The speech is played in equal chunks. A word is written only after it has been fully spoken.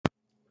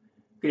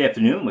Good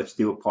afternoon. Let's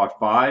deal with part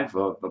 5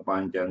 of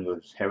Bryan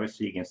Denlinger's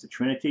Heresy against the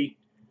Trinity.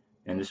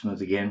 And this one's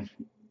again,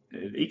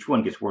 each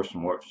one gets worse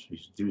and worse.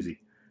 It's a doozy.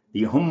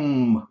 The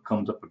hum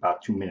comes up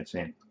about 2 minutes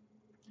in.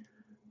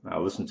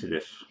 Now listen to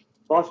this.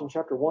 Colossians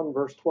chapter 1,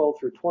 verse 12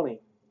 through 20.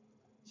 It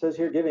says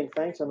here, giving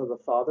thanks unto the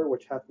Father,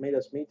 which hath made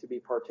us meet to be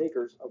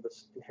partakers of the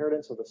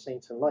inheritance of the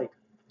saints in light,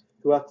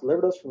 who hath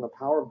delivered us from the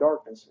power of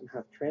darkness, and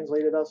hath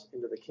translated us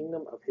into the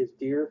kingdom of his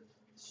dear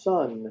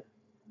Son. The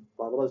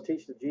Bible does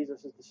teach that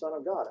Jesus is the Son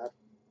of God.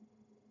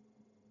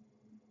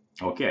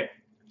 Okay.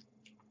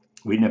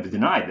 We never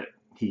denied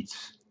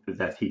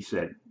that he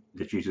said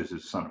that Jesus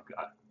is the Son of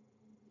God.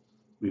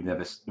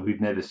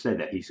 We've never said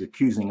that. He's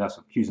accusing us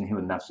of accusing him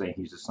of not saying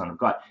he's the Son of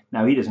God.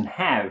 Now he doesn't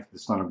have the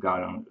Son of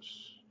God on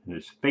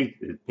his faith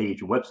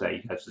page and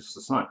website. He has just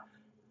the Son.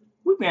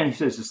 We man, he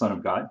says the Son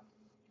of God.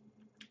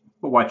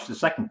 But watch the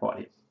second part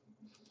here.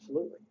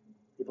 Absolutely.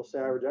 People say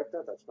I reject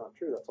that. That's not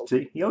true. That's all.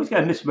 See, you always got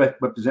to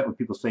misrepresent what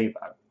people say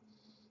about it.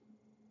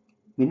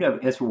 You know,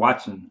 Ezra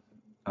Watson,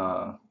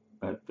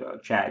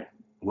 Chad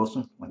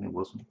Wilson, I think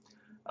Wilson,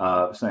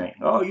 saying,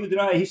 "Oh, you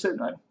deny." He said,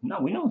 "No,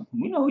 we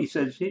know." He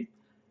says he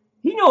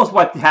knows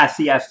what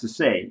he has to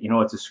say in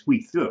order to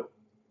squeak through,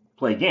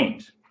 play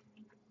games.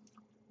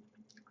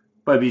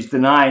 But if he's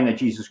denying that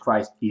Jesus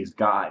Christ, he is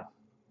God,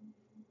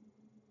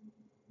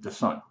 the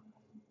Son.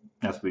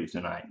 That's what he's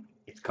denying.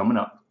 It's coming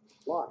up.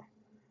 Why?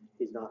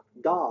 He's not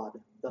God,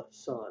 the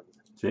Son.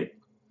 See,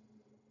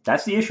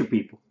 that's the issue,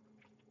 people.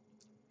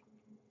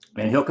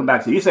 And he'll come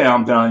back to you say,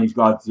 "I'm denying he's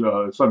God's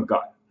Son of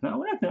God." No,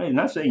 we're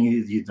not saying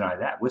you deny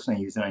that. We're saying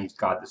he's denying he's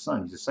God the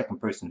Son. He's the second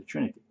person of the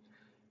Trinity.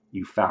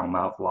 You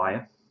foul-mouthed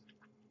liar.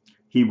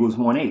 Hebrews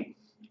 1:8.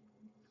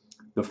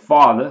 The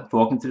Father,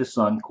 talking to the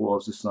Son,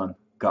 calls the Son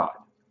God.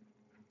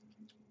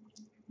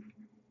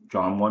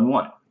 John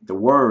 1:1. The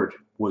Word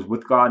was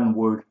with God, and the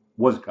Word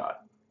was God.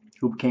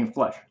 Who became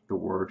flesh? The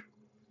Word.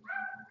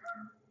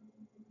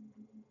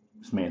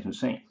 This man's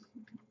insane.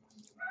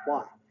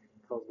 Why?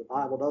 Because the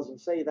Bible doesn't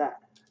say that.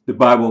 The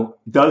Bible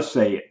does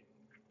say it.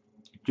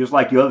 Just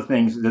like the other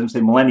things, it doesn't say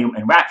millennium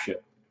and rapture.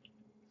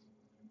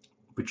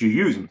 But you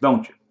use them,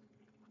 don't you?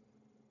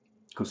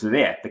 Because they're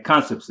there. The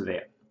concepts are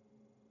there.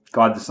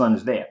 God the Son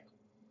is there.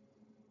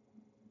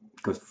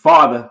 Because the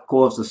Father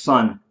calls the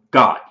Son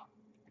God.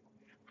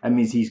 That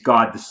means he's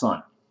God the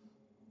Son.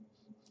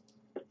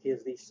 He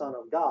is the Son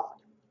of God.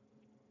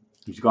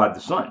 He's God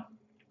the Son,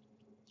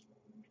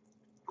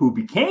 who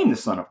became the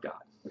Son of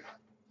God.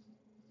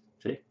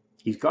 See?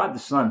 He's God the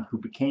Son who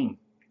became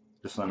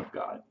the Son of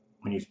God.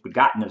 When he's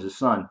begotten as a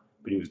son,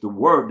 but he was the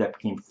Word that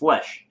became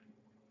flesh.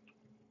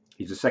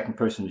 He's the second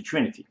person of the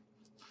Trinity.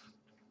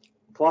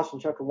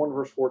 Colossians chapter 1,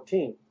 verse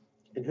 14.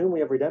 In whom we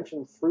have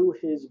redemption through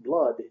his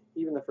blood,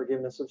 even the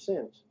forgiveness of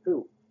sins.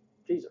 Who?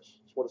 Jesus.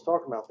 That's what it's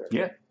talking about there.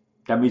 Yeah.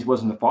 That means it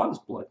wasn't the Father's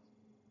blood.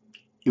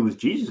 It was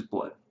Jesus'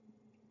 blood.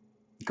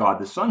 God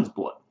the Son's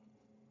blood.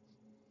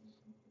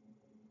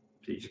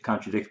 So he just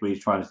contradicts what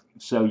he's trying to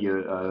sell you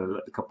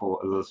a couple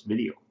of this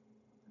video.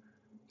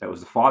 That was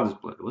the Father's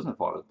blood. It wasn't the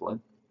Father's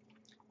blood.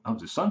 That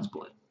was the Son's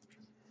blood.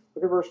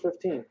 Look at verse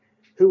 15.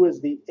 Who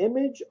is the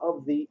image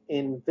of the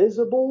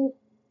invisible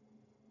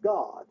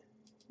God.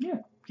 Yeah.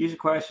 Jesus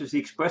Christ is the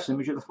express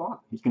image of the Father.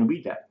 He's going to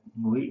read that.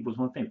 It was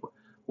one thing.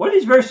 What are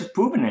these verses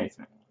proving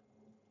anything?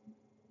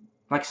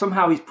 Like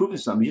somehow he's proving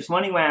something. He's just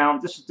running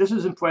around. This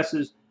is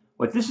impresses.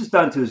 What this has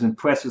done to is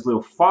impress his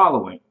little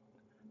following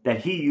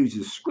that he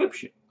uses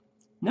Scripture.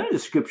 None of the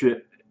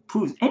Scripture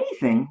proves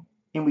anything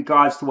in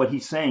regards to what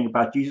he's saying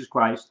about Jesus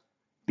Christ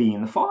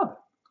being the Father.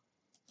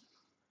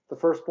 The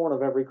firstborn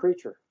of every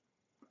creature.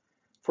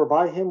 For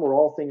by him were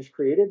all things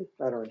created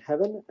that are in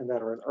heaven and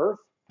that are in earth,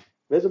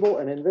 visible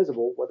and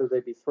invisible, whether they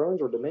be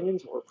thrones or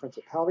dominions or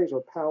principalities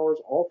or powers,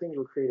 all things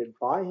were created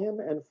by him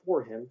and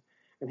for him,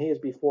 and he is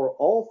before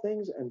all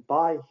things, and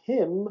by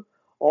him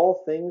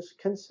all things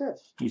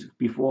consist. He's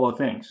before all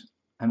things.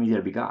 I mean, he had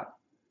to be God.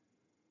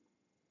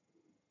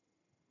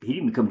 He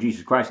didn't become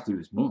Jesus Christ until he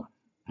was born,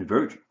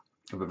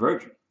 of a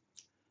virgin.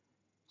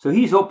 So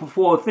he's all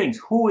before all things.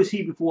 Who is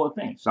he before all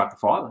things? It's not the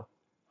Father.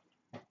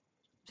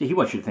 See, he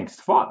wants you to think it's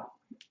the Father.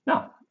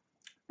 No,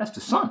 that's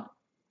the Son,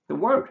 the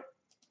Word.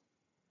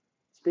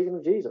 Speaking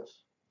of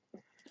Jesus.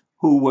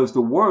 Who was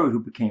the Word who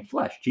became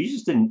flesh.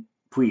 Jesus didn't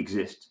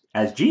pre-exist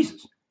as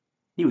Jesus.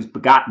 He was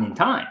begotten in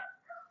time.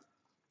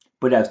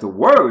 But as the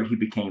Word, he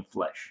became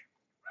flesh.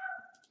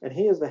 And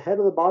he is the head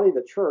of the body of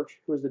the church,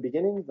 who is the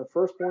beginning, the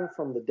firstborn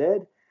from the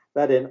dead,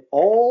 that in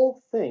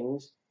all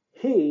things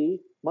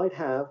he might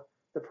have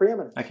the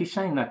preeminence. Like he's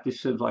saying that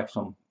this is like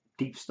some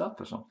deep stuff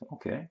or something.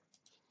 Okay.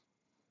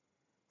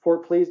 For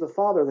it pleased the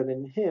Father that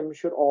in him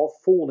should all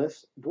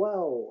fullness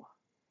dwell.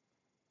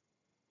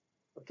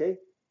 Okay?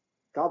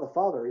 God the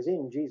Father is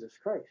in Jesus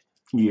Christ.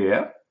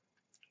 Yeah.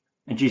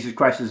 And Jesus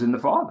Christ is in the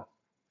Father.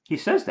 He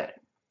says that.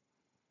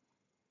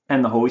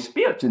 And the Holy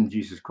Spirit's in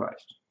Jesus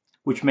Christ.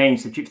 Which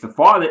means that the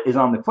Father is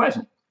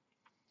omnipresent.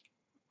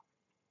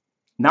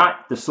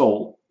 Not the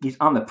soul. He's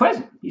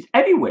omnipresent. He's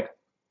everywhere.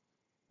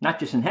 Not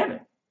just in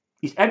heaven.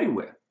 He's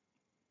everywhere.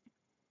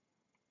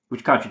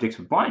 Which contradicts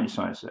what Bryan is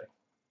trying to say.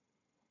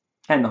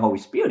 And the Holy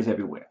Spirit is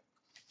everywhere.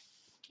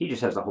 He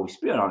just has the Holy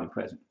Spirit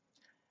omnipresent.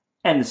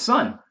 And the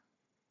Son,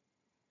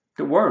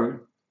 the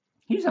Word,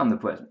 he's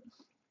omnipresent.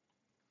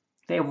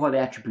 They have all the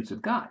attributes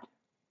of God.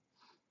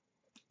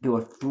 There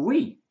are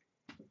three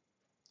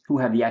who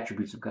have the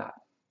attributes of God.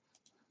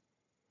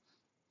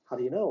 How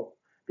do you know?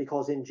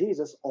 Because in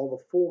Jesus all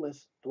the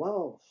fullness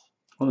dwells.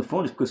 Well, the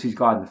fullness because he's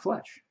God in the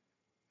flesh.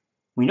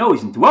 We know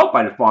he's indwelt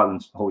by the Father and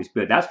the Holy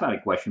Spirit. That's not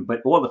a question.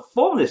 But all the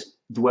fullness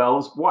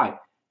dwells. Why?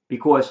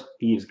 Because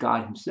he is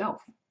God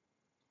himself.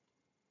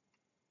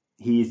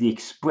 He is the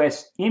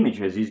express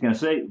image, as he's going to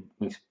say,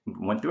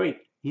 1:3.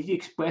 He's the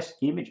express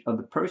image of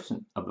the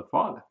person of the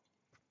Father,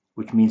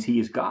 which means he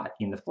is God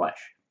in the flesh.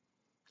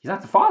 He's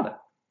not the Father.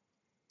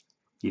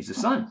 He's the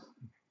Son.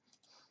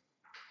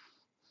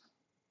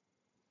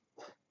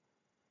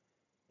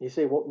 You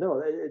say, well,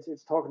 no,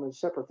 it's talking a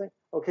separate thing.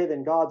 Okay,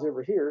 then God's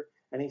over here,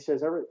 and he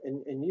says,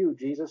 in you,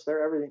 Jesus,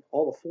 there, everything,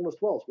 all the fullness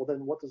dwells. Well,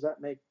 then what does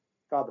that make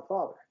God the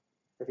Father?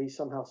 If he's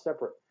somehow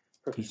separate.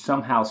 He's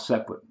somehow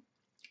separate.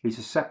 He's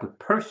a separate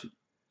person.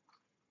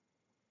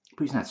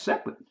 But he's not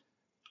separate.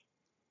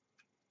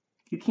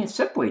 You can't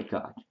separate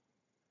God.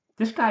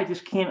 This guy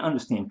just can't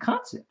understand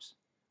concepts.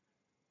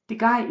 The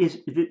guy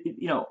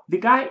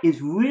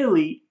is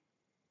really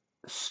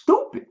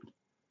stupid.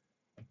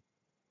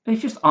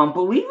 It's just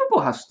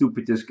unbelievable how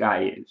stupid this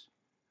guy is.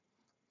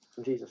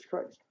 Jesus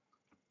Christ.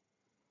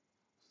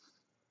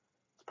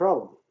 It's a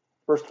problem.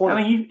 Verse 20.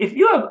 I mean, if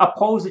you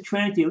oppose the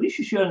Trinity, at least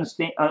you should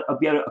understand,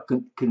 be able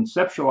to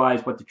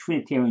conceptualize what the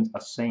Trinitarians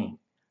are saying.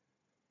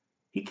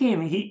 He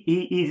can't. He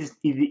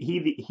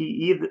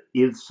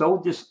is so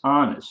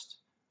dishonest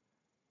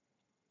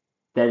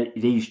that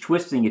he's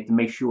twisting it to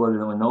make sure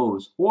no one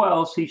knows, or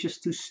else he's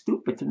just too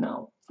stupid to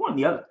know. It's one or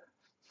the other.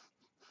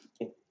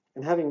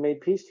 And having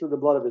made peace through the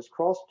blood of his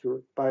cross,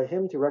 by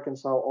him to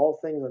reconcile all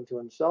things unto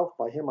himself,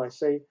 by him I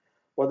say,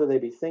 whether they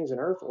be things in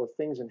earth or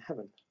things in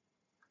heaven.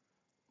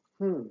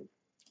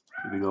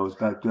 Here we go. It's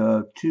about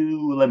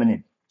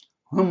 2:11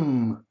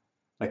 in.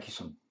 Like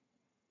some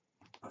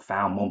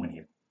profound moment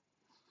here.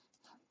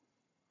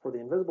 For the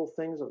invisible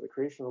things of the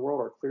creation of the world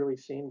are clearly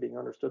seen, being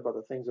understood by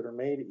the things that are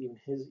made, even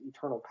his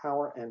eternal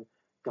power and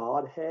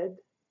Godhead.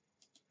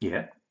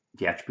 Yeah,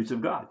 the attributes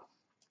of God.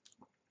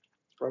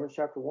 Romans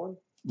chapter 1.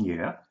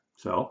 Yeah,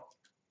 so?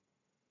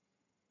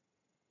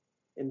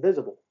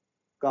 Invisible,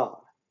 God.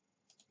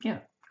 Yeah,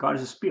 God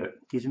is a spirit.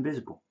 He's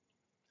invisible.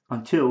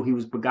 Until he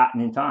was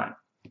begotten in time.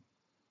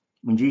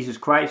 When Jesus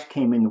Christ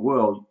came in the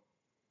world,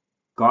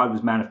 God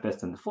was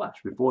manifest in the flesh.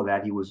 Before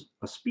that, he was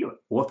a spirit.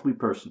 All three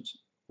persons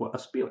were a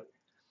spirit.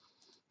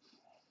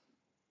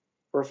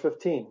 Verse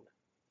 15.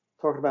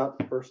 Talking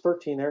about verse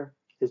 13 there,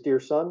 his dear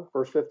son.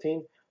 Verse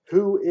 15.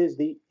 Who is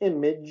the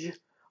image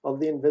of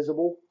the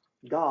invisible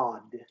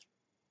God?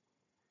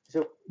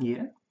 So,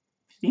 yeah,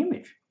 it's the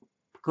image.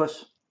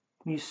 Because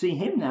when you see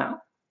him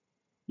now,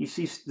 you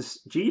see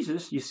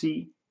Jesus,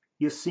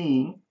 you're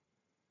seeing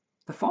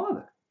the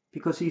Father.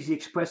 Because he's the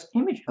express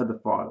image of the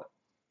Father.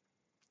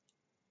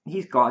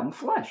 He's God in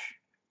flesh,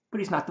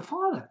 but he's not the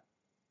Father.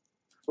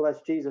 Well,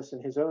 that's Jesus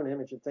in his own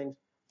image and things.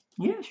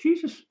 Yes,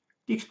 Jesus,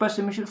 the express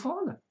image of the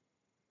Father.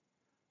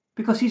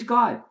 Because he's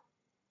God.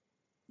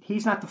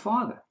 He's not the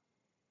Father.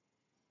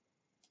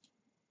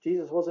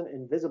 Jesus wasn't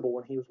invisible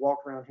when he was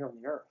walking around here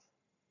on the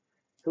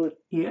earth.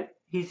 Yeah,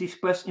 he's the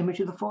express image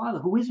of the Father,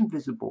 who is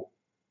invisible.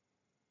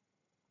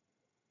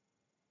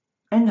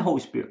 And the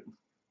Holy Spirit.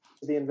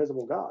 The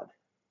invisible God.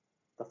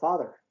 The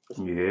Father.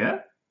 Yeah.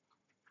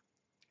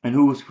 And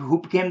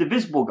who became the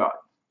visible God?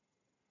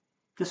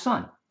 The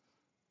Son.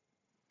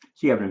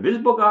 So you have an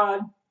invisible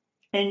God,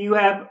 and you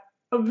have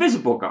a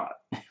visible God.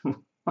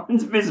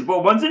 One's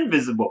visible, one's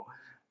invisible.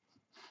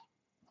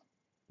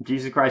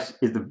 Jesus Christ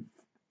is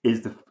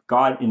the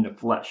God in the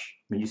flesh.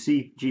 When you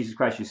see Jesus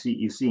Christ,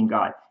 you're seeing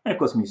God. And of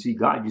course, when you see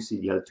God, you see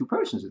the other two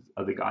persons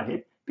of the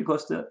Godhead,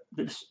 because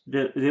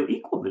they're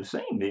equal, they're the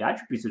same. The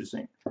attributes are the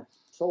same.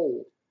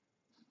 Soul.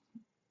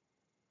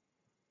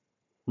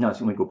 No,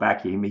 so let me go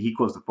back here. He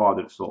calls the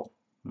Father the soul.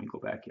 Let me go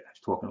back here. I was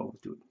talking over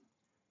to it.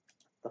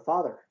 The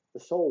Father, the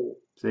soul.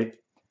 See?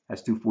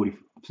 That's 240.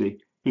 See?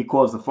 He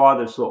calls the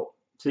Father the soul.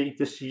 See?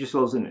 He just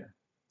goes in there.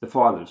 The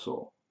Father the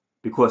soul.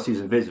 Because he's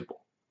invisible.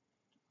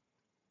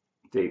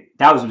 See?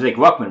 That was a mistake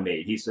Ruckman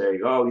made. He said,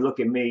 oh, you look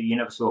at me, you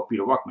never saw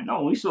Peter Ruckman.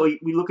 No,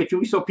 we look at you,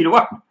 we saw Peter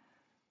Ruckman.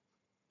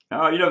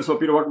 Oh, you never saw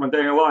Peter Ruckman day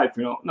in your life,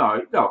 you know.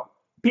 No.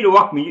 Peter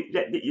Ruckman,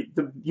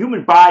 the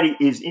human body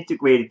is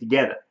integrated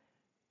together.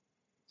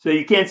 So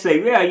you can't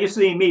say, yeah, you're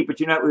seeing me, but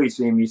you're not really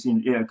seeing me,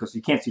 because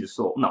you can't see the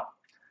soul. No.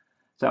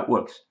 That's how it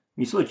works.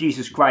 When you saw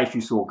Jesus Christ,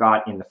 you saw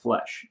God in the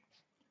flesh.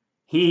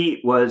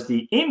 He was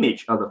the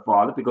image of the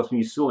Father, because when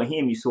you saw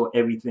him, you saw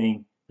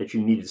everything that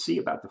you needed to see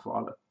about the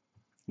Father.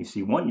 You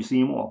see one, you see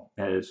him all,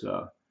 as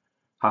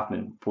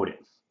Hoffman put it.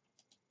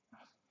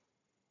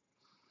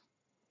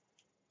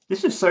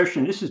 This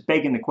assertion, this is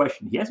begging the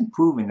question. He hasn't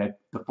proven that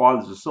the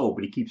Father is a soul,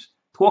 but he keeps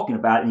talking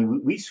about it, and he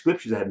reads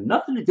scriptures that have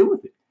nothing to do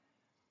with it.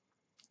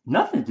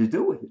 Nothing to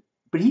do with it.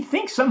 But he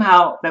thinks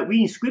somehow that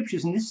reading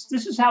scriptures, and this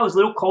is how his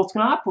little cult's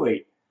going to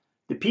operate.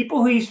 The people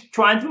who he's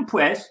trying to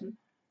impress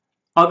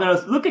are going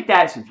to look at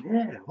that and say,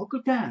 yeah, look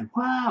at that.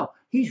 Wow,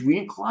 he's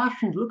reading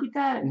Colossians. Look at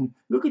that. And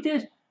look at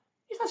this.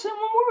 He's not saying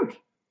one word.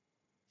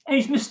 And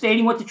he's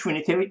misstating what the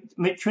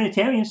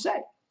Trinitarians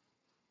say.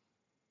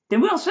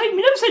 Then we never say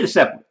they're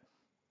separate.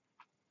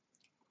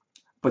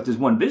 But there's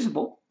one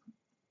visible,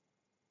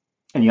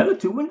 and the other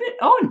two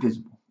are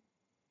invisible.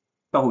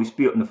 The Holy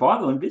Spirit and the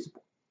Father are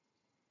invisible.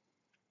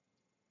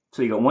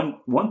 So you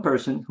got one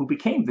person who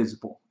became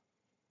visible,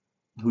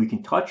 who you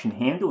can touch and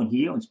handle and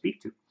heal and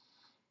speak to.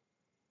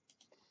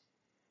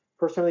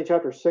 1 Timothy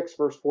chapter 6,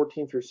 verse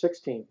 14 through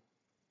 16.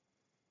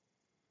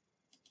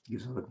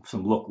 Gives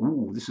some look.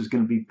 Ooh, this is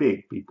going to be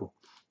big, people.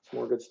 Some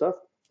more good stuff.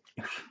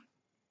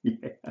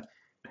 Yeah.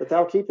 That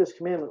thou keep this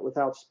commandment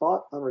without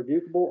spot,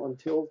 unrebukable,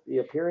 until the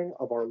appearing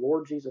of our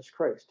Lord Jesus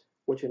Christ,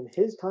 which in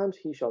his times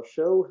he shall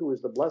show who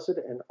is the blessed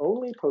and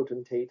only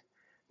potentate,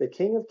 the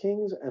King of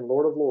kings and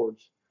Lord of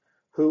lords,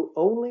 who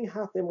only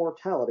hath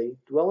immortality,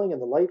 dwelling in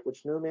the light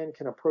which no man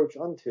can approach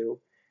unto,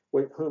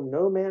 with whom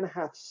no man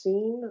hath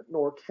seen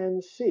nor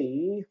can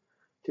see,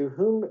 to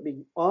whom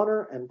be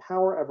honor and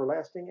power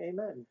everlasting.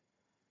 Amen.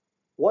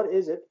 What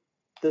is it,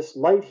 this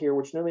light here,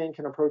 which no man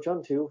can approach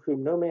unto,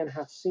 whom no man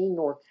hath seen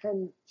nor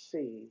can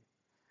see?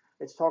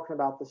 It's talking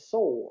about the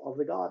soul of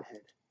the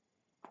Godhead.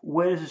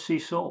 Where does it see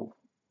soul?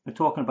 They're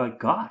talking about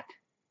God.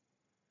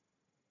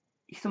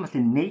 He's talking about the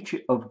nature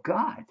of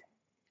God.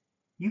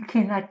 You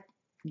cannot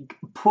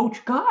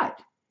approach God.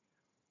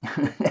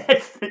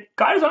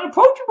 God is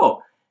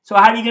unapproachable. So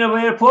how are you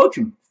going to approach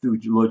him? Through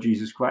the Lord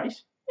Jesus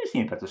Christ. This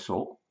ain't about the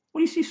soul. What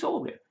do you see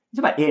soul there? It's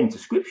about adding to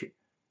Scripture.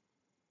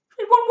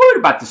 There's one word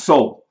about the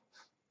soul.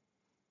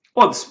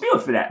 Or the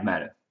Spirit, for that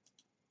matter.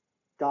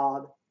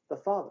 God the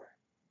Father.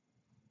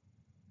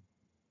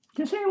 You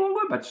can't say one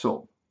word about the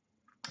soul.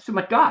 It's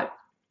about God.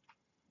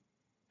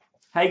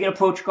 How are you going to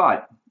approach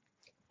God?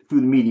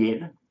 Through the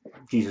mediator,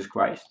 Jesus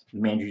Christ, the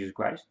man Jesus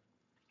Christ.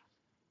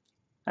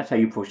 That's how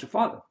you approach the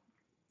Father.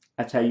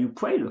 That's how you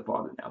pray to the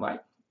Father now,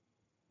 right?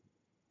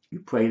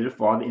 You pray to the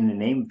Father in the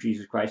name of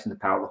Jesus Christ and the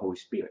power of the Holy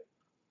Spirit.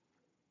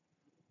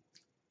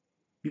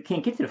 You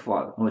can't get to the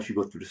Father unless you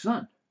go through the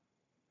Son.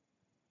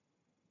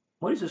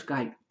 What is this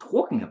guy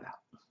talking about?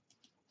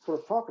 That's what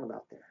it's talking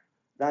about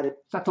there.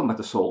 It's not talking about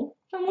the soul.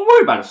 It's not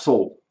worried about the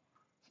soul.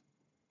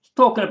 It's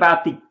talking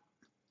about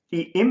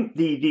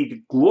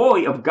the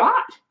glory of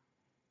God.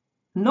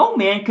 No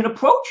man can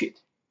approach it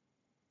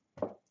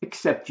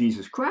except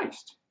Jesus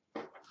Christ.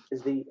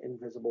 Is the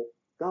invisible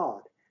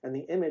God. And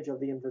the image of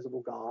the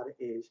invisible God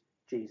is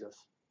Jesus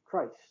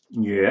Christ.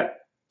 Yeah.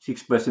 It's the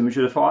express image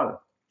of the Father.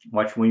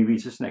 Watch when he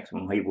reads this next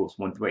one, Hebrews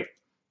 1:3.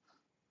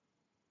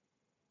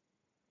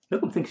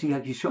 Look, thinks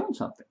he's showing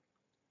something.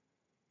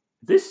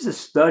 This is a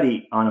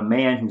study on a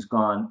man who's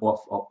gone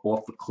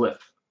off the cliff,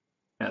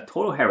 a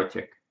total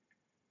heretic,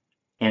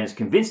 and has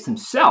convinced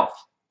himself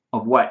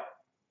of what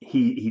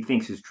he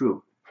thinks is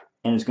true,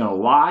 and is going to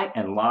lie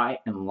and lie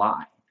and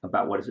lie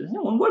about what it is. There's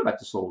no one word about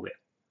the soul there.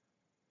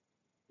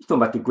 He's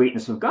talking about the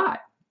greatness of God,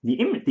 the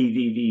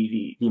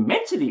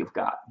immensity of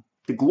God,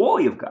 the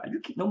glory of God.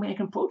 No man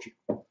can approach it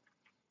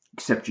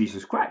except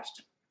Jesus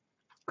Christ,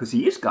 because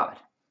he is God.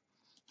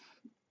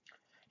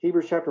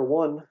 Hebrews chapter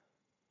 1,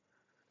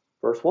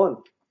 verse 1.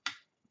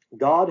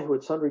 God, who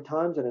at sundry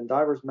times and in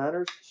divers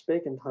manners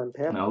spake in time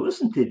past. Now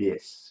listen to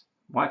this.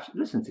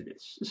 Listen to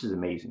this. This is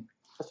amazing.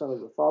 Unto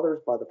the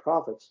fathers by the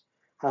prophets,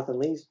 hath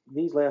in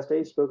these last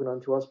days spoken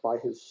unto us by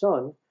his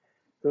Son,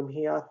 whom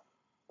he hath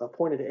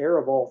appointed heir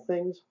of all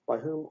things, by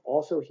whom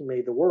also he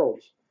made the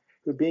worlds,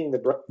 who being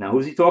the... Now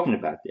who's he talking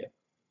about there?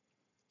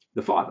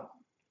 The Father.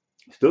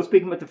 Still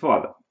speaking about the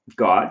Father.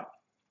 God,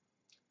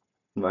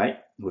 right?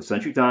 Who at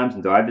sundry times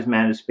and divers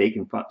manners spake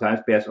in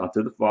times past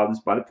unto the fathers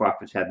by the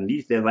prophets, hath in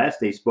these their last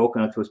days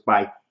spoken unto us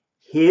by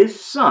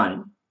his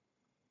Son,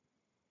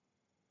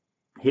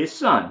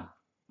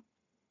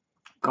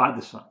 God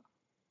the Son,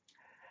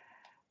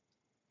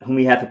 whom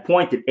he hath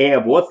appointed heir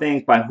of all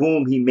things, by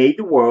whom he made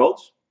the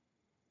worlds.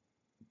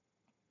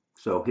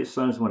 So his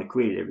Son is the one who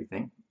created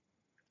everything.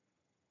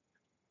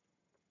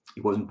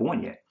 He wasn't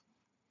born yet.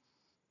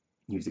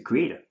 He was the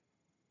creator.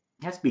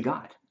 It has to be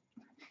God.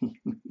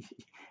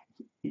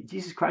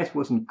 Jesus Christ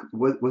wasn't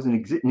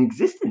in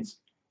existence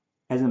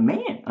as a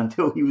man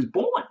until he was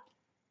born.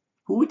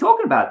 Who are we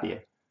talking about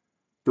there?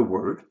 The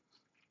Word.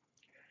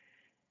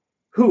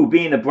 Who,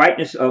 being the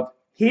brightness of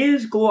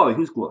his glory,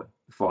 whose glory?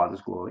 The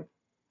Father's glory.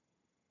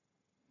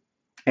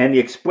 And the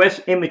express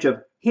image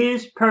of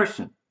his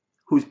person.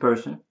 Whose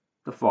person?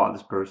 The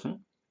Father's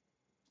person.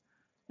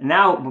 And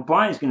now what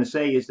Bryan is going to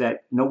say is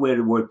that nowhere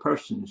the word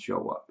person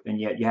show up. And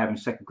yet you have in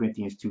 2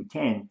 Corinthians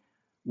 2:10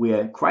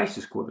 where Christ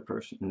is called the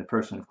person, in the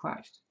person of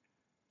Christ.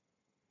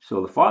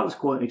 So the Father's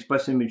called an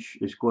express image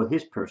is called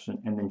his person,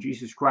 and then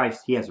Jesus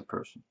Christ, he has a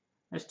person.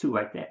 That's two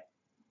right there.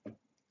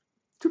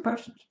 Two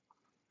persons.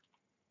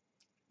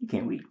 You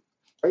can't read.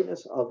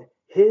 Brightness of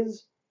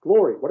his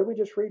glory. What did we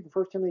just read in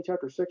 1 Timothy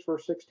chapter 6,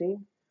 verse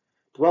 16?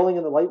 Dwelling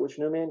in the light which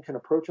no man can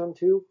approach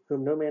unto,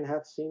 whom no man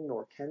hath seen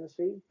nor can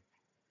see.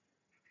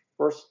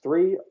 Verse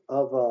 3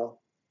 of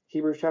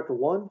Hebrews chapter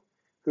 1,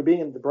 who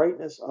being in the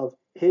brightness of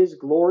his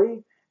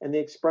glory and the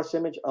express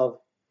image of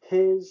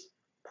his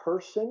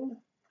person.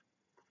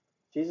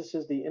 Jesus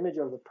is the image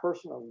of the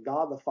person of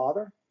God the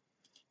Father.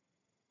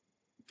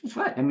 That's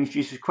right. That means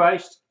Jesus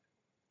Christ,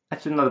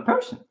 that's another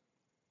person.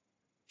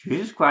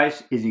 Jesus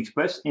Christ is the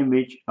express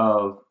image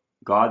of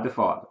God the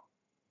Father.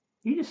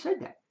 He just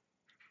said that.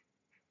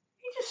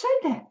 He just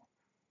said that.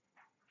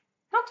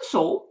 Not the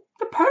soul,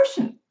 the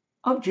person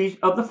of Jesus,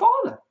 of the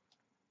Father.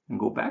 And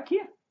go back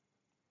here.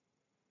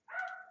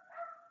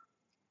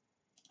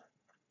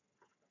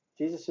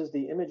 Jesus is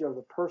the image of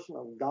the person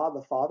of God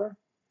the Father,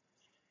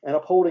 and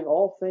upholding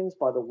all things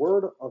by the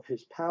word of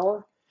his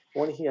power,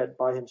 when he had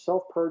by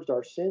himself purged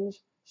our sins,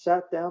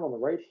 sat down on the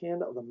right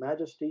hand of the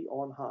majesty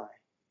on high.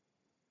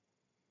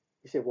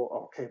 You say,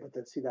 well, okay, but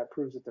then see, that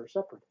proves that they're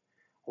separate.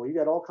 Well, you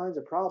got all kinds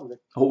of problems.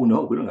 Oh,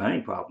 no, we don't got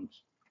any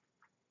problems.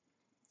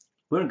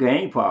 We don't got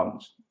any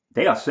problems.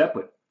 They are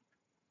separate.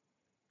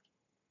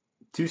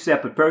 Two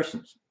separate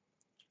persons.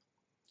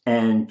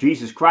 And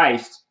Jesus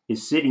Christ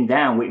is sitting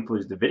down waiting for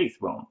his Davidic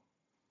throne.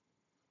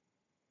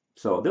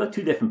 So there are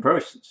two different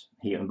persons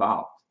here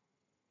involved.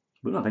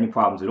 We don't have any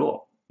problems at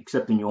all,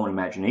 except in your own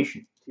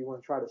imagination. You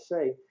want to try to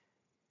say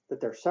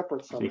that they're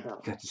separate somehow,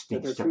 that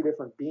they're two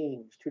different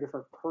beings, two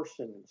different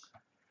persons.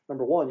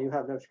 Number one, you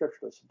have no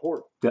scripture to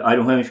support. I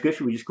don't have any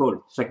scripture. We just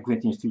quoted 2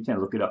 Corinthians 2:10.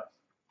 Look it up.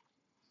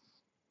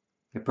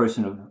 The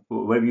person of,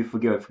 whatever you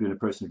forgive the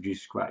person of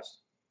Jesus Christ.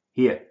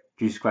 Here,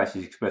 Jesus Christ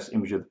is the express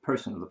image of the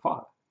person of the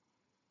Father.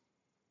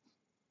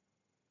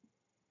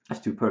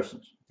 That's two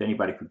persons that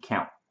anybody could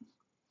count.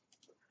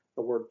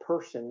 The word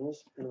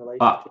persons in relation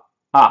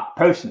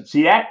person.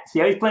 See that? See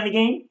how he's playing the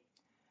game?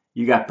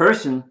 You got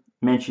person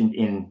mentioned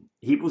in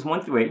Hebrews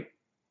 1:3,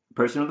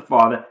 person of the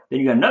Father. Then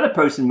you got another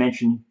person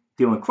mentioned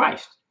dealing with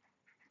Christ.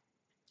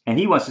 And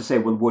he wants to say,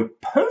 well, the word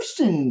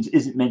persons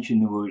isn't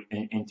mentioned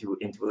into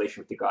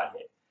relation with the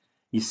Godhead.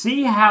 You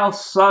see how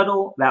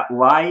subtle that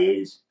lie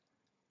is?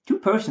 Two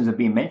persons are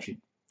being mentioned.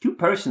 Two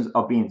persons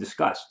are being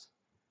discussed.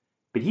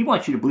 But he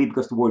wants you to believe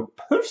because the word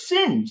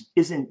persons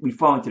isn't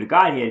referring to the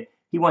Godhead,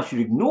 he wants you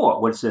to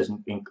ignore what it says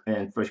in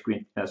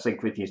 2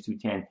 Corinthians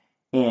 2:10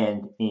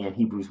 and in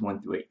Hebrews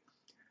 1:3.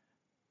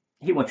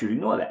 He wants you to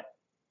ignore that.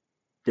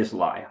 This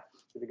liar.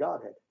 To the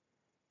Godhead.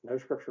 No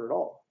scripture at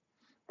all.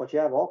 But you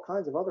have all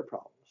kinds of other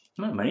problems.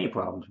 Not many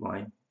problems,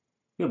 Brian.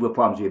 You have real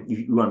problems.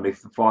 You want to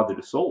make the Father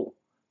the soul.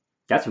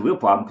 That's a real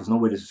problem because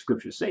nowhere does the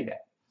scripture say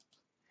that.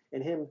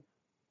 In him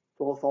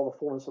dwelleth all the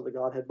fullness of the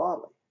Godhead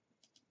bodily.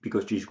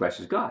 Because Jesus Christ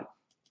is God.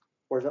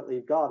 Where does that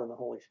leave God and the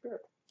Holy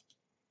Spirit?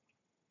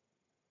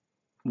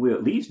 Where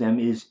it leaves them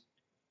is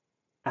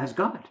as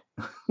God.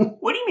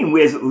 What do you mean,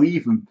 where does it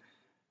leave him?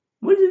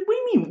 What do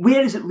you mean,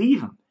 where does it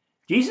leave him?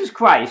 Jesus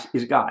Christ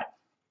is God.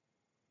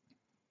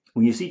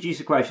 When you see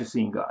Jesus Christ, you're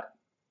seeing God.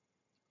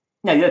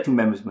 Now, the other two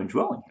members are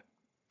indwelling him,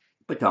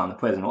 but they're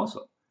omnipresent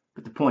also.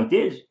 But the point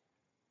is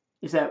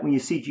that when you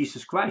see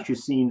Jesus Christ, you're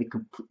seeing the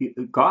complete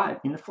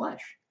God in the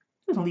flesh.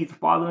 It doesn't leave the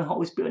Father and the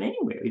Holy Spirit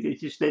anywhere.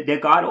 It's just that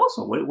they're God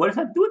also. What does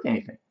that have to do with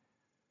anything?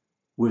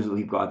 Where does it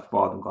leave God the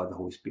Father and God the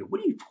Holy Spirit?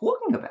 What are you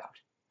talking about?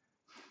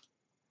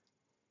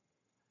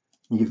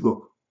 You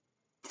look,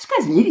 this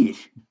guy's an idiot.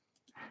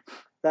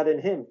 That in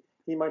him,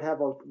 he might have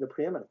the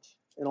preeminence.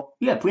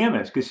 Yeah,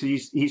 preeminence, because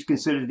he's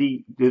considered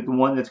the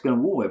one that's going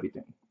to rule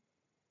everything.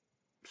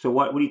 So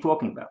what are you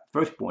talking about?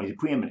 First point, he's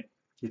preeminent.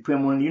 He's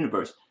preeminent in the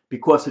universe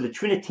because of the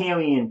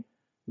Trinitarian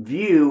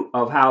view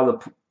of how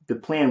the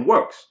plan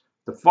works.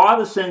 The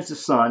Father sends the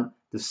Son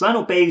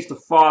obeys the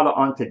Father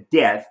unto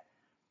death,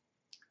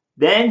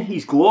 then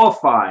he's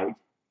glorified,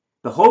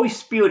 the Holy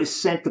Spirit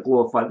is sent to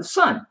glorify the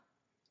Son.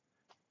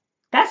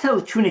 That's how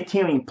the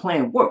Trinitarian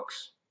plan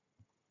works.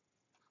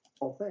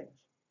 All things.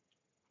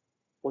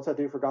 What's that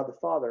do for God the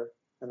Father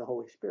and the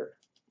Holy Spirit?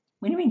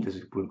 What do you mean does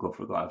it go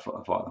for God,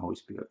 Father, and Holy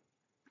Spirit?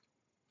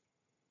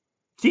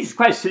 Jesus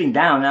Christ is sitting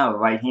down now at the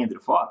right hand of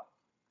the Father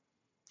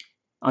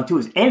until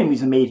his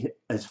enemies are made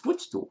his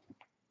footstool.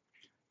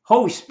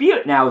 Holy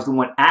Spirit now is the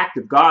one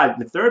active God.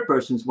 The third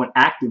person is one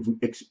active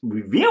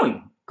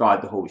revealing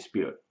God the Holy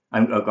Spirit,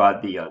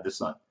 God the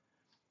Son,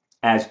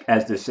 as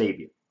the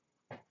Savior.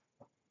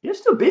 They're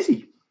still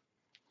busy.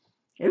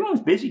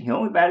 Everyone's busy. You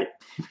know about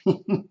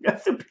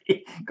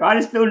it. God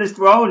is still in his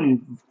throne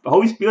and the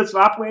Holy Spirit's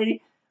operating.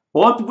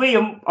 All three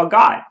of them are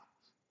God.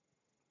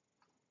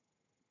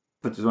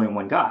 But there's only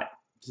one God.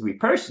 There's three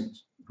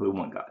persons who are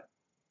one God.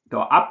 They're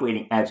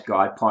operating as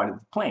God, part of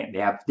the plan. They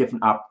have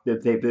different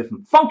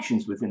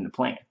functions within the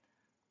plan.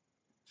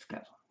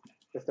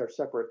 If they're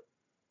separate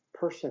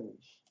persons.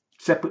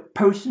 Separate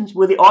persons?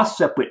 Well, they are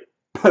separate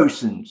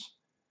persons.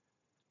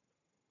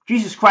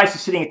 Jesus Christ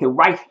is sitting at the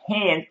right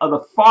hand of the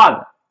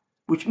Father,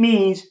 which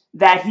means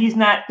that he's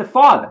not the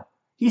Father.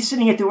 He's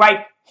sitting at the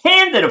right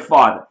hand of the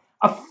Father.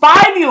 A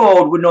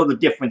 5-year-old would know the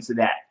difference of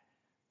that.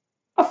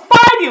 A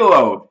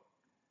 5-year-old.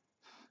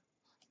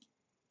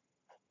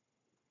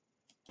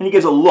 And he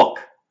gives a look.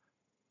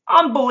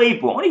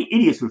 Unbelievable. Only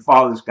idiots would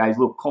follow this guy's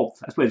little cult.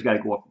 That's why he's got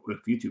to go off with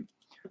YouTube.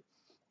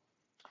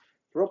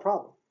 Real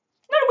problem.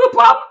 Not a real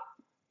problem.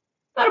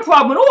 Not a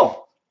problem at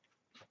all.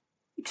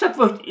 Except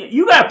for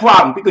you got a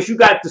problem because you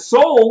got the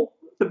soul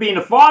to being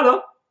the Father.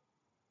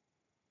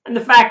 And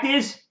the fact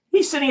is,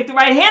 he's sitting at the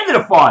right hand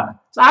of the Father.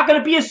 So how can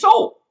it be a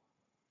soul?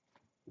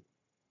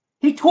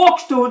 He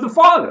talks to the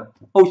Father.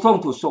 Oh, he's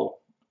talking to a soul.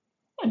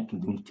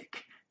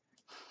 Lunatic.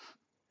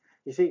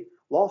 You see,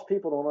 lost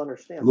people don't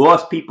understand.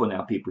 Lost people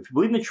now, people. If you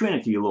believe in the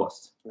Trinity, you're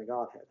lost. The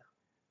Godhead.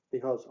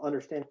 Because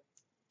understanding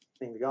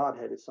the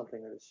Godhead is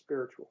something that is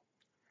spiritual.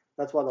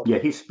 That's why they'll Yeah,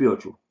 he's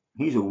spiritual.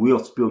 He's a real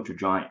spiritual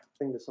giant.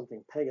 think to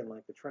something pagan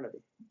like the Trinity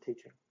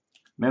teaching.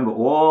 Remember,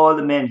 all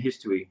the men in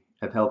history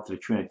have held to the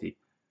Trinity.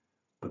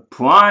 But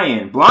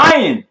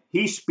Bryan,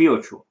 he's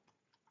spiritual.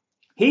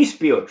 He's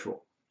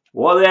spiritual.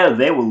 All that,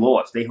 they were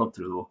lost. They held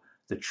to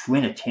the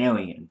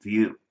Trinitarian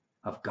view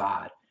of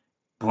God.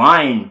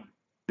 Bryan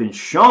been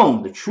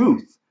shown the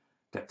truth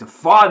that the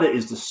Father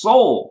is the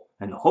soul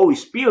and the Holy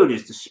Spirit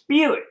is the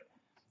spirit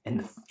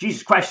and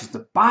Jesus Christ is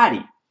the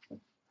body.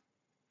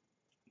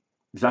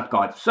 He's not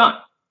God the Son,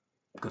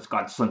 because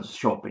God the Son doesn't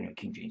show up in the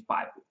King James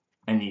Bible.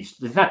 And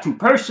there's not two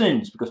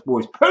persons, because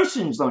boys,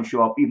 persons don't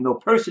show up, even though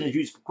person is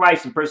used for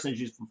Christ and person is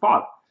used for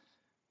Father.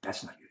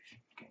 That's not used.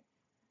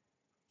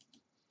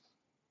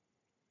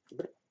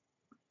 Okay.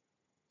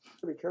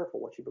 Be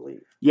careful what you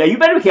believe. Yeah, you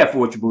better be careful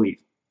what you believe.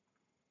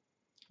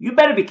 You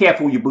better be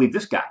careful when you believe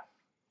this guy.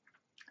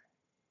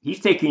 He's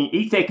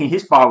taking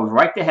his followers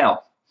right to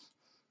hell.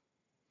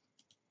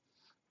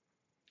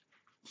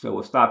 So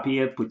we'll stop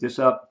here, put this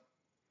up.